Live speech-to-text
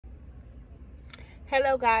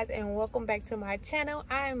Hello guys, and welcome back to my channel.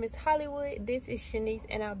 I am Miss Hollywood. This is Shanice,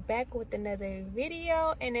 and I'm back with another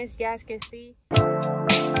video. And as you guys can see,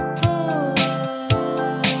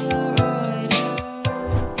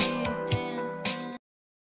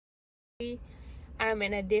 I'm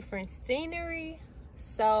in a different scenery.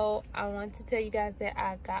 So I want to tell you guys that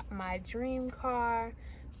I got my dream car,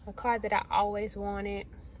 a car that I always wanted.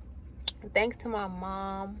 Thanks to my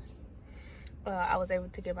mom, I was able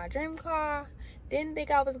to get my dream car. Didn't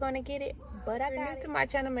think I was going to get it, but I got it. If you're new to my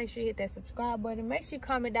channel, make sure you hit that subscribe button. Make sure you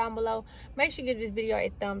comment down below. Make sure you give this video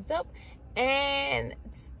a thumbs up. And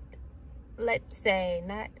let's say,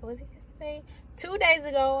 was it yesterday? 2 days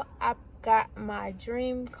ago, I got my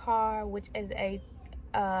dream car, which is a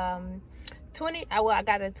I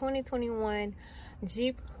got a 2021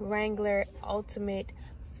 Jeep Wrangler Ultimate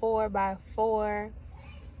 4x4.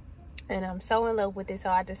 And I'm so in love with it, so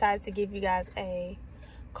I decided to give you guys a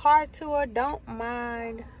car tour. Don't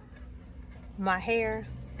mind my hair,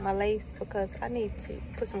 my lace, because I need to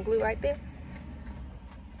put some glue right there.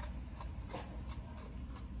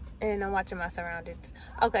 And I'm watching my surroundings.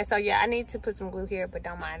 Okay, so yeah, I need to put some glue here, but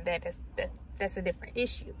don't mind that. That's a different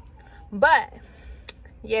issue. But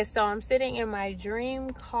yes, so I'm sitting in my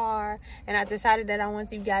dream car, and I decided that I want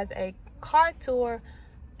to give you guys a car tour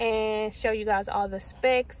and show you guys all the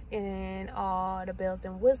specs and all the bells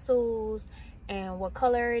and whistles and what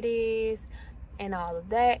color it is and all of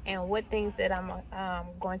that, and what things that I'm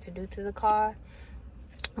going to do to the car.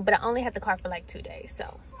 But I only had the car for like 2 days,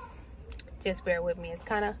 so just bear with me. It's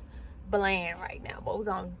kind of bland right now, but we're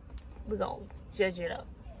gonna judge it up.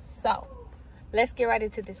 So let's get right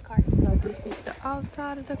into this car. So this is the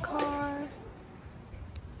outside of the car.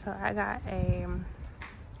 So I got a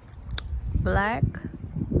black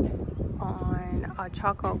on a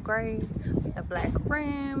charcoal gray with the black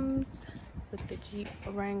rims, with the Jeep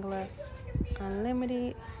Wrangler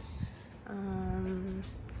Unlimited.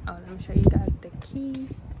 Let me show you guys the key.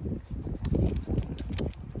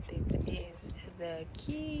 This is the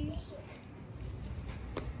key.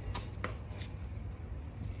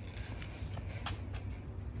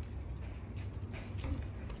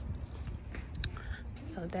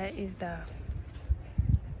 So that is the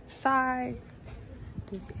side.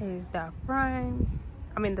 This is the front.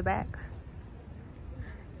 The back.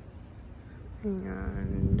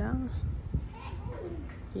 And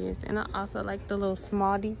yes, and I also like the little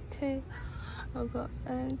small detail. I got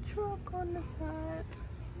a truck on the side.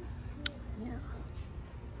 Yeah.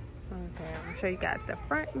 Okay, I'm gonna show you guys the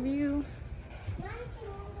front view.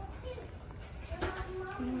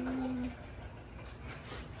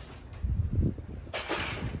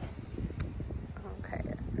 Okay,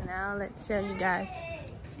 now let's show you guys.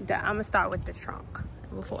 I'm gonna start with the trunk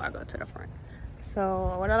before I go to the front.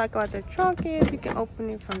 So what I like about the trunk is you can open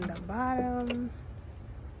it from the bottom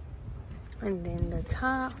and then the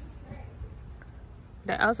top.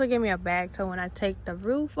 They also give me a bag, so when I take the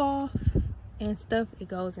roof off and stuff, it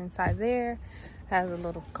goes inside there. It has a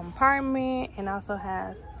little compartment, and also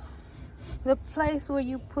has the place where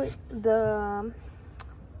you put the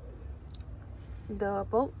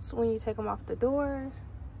bolts when you take them off the doors,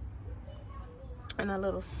 and a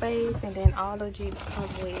little space. And then all the Jeep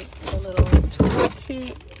comes with a little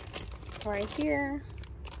toolkit right here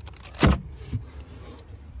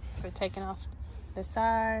for taking off the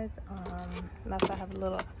sides. And also have a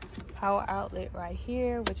little power outlet right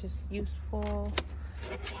here, which is useful.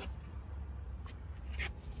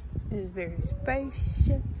 It's very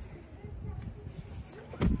spacious.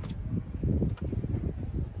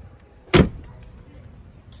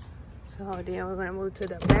 So then we're gonna move to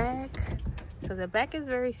the back. So the back is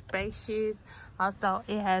very spacious. Also,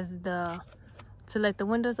 it has to let the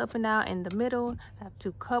windows up and down in the middle. I have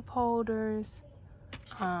 2 cup holders.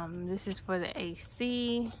 This is for the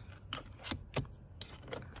AC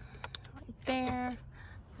right there.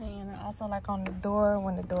 And I also like on the door,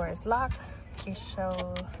 when the door is locked, it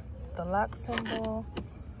shows the lock symbol.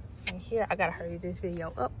 And here, I gotta hurry this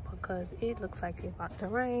video up because it looks like it's about to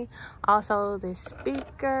rain. Also, the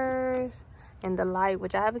speakers and the light,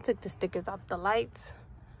 which I haven't took the stickers off the lights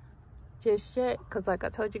just yet, because like I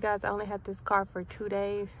told you guys, I only had this car for 2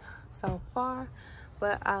 days so far.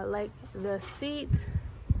 But I like the seats.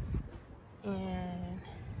 And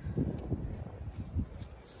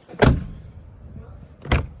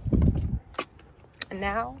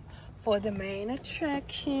now for the main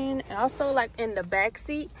attraction. And also, like in the back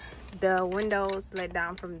seat, the windows let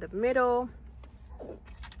down from the middle.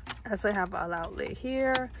 I also have an outlet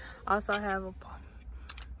here. Also have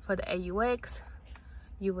for the AUX,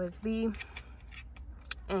 USB,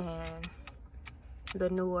 and the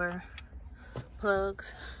newer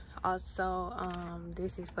plugs. Also,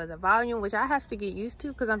 this is for the volume, which I have to get used to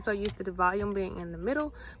because I'm so used to the volume being in the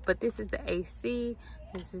middle. But this is the AC.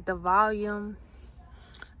 This is the volume.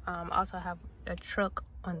 Also have a truck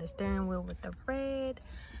on the steering wheel with the red.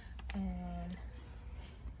 And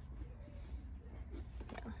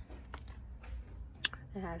yeah.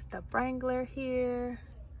 It has the Wrangler here.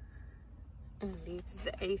 And this is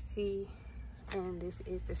the AC. And this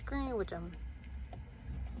is the screen, which I'm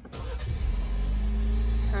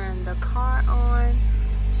turn the car on. And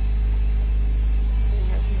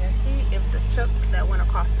as you can see, if the truck that went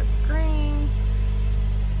across the screen,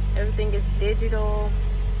 everything is digital.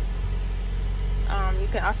 You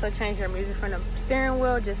can also change your music from the steering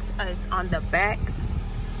wheel, just it's on the back.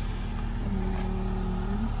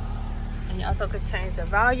 And you also could change the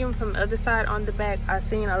volume from the other side on the back. I've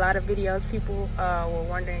seen a lot of videos, people were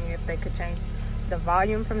wondering if they could change the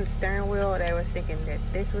volume from the steering wheel. They was thinking that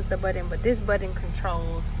this was the button, but this button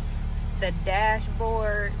controls the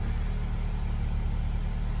dashboard.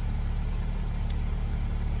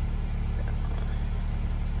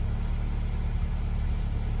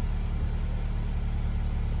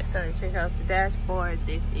 So it controls the dashboard.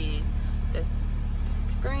 This is the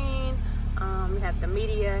screen. You have the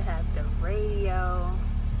media, you have the radio,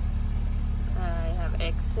 you have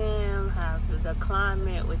XM, have the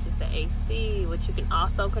climate, which is the AC, which you can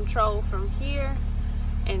also control from here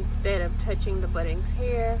instead of touching the buttons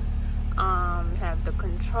here. You have the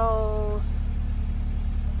controls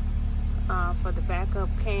for the backup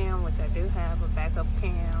cam, which I do have a backup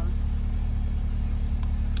cam.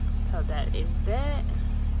 So that is that.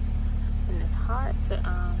 And it's hard to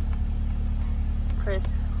press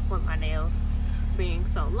with my nails being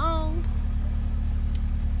so long.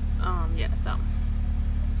 Yeah, so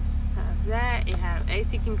have that. You have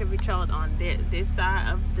AC can be controlled on this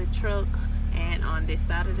side of the truck and on this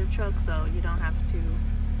side of the truck, so you don't have to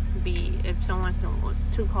be, if someone was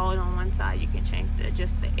too cold on one side, you can change to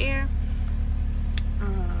adjust the air.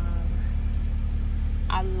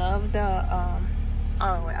 I love the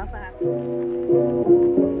oh wait, I also have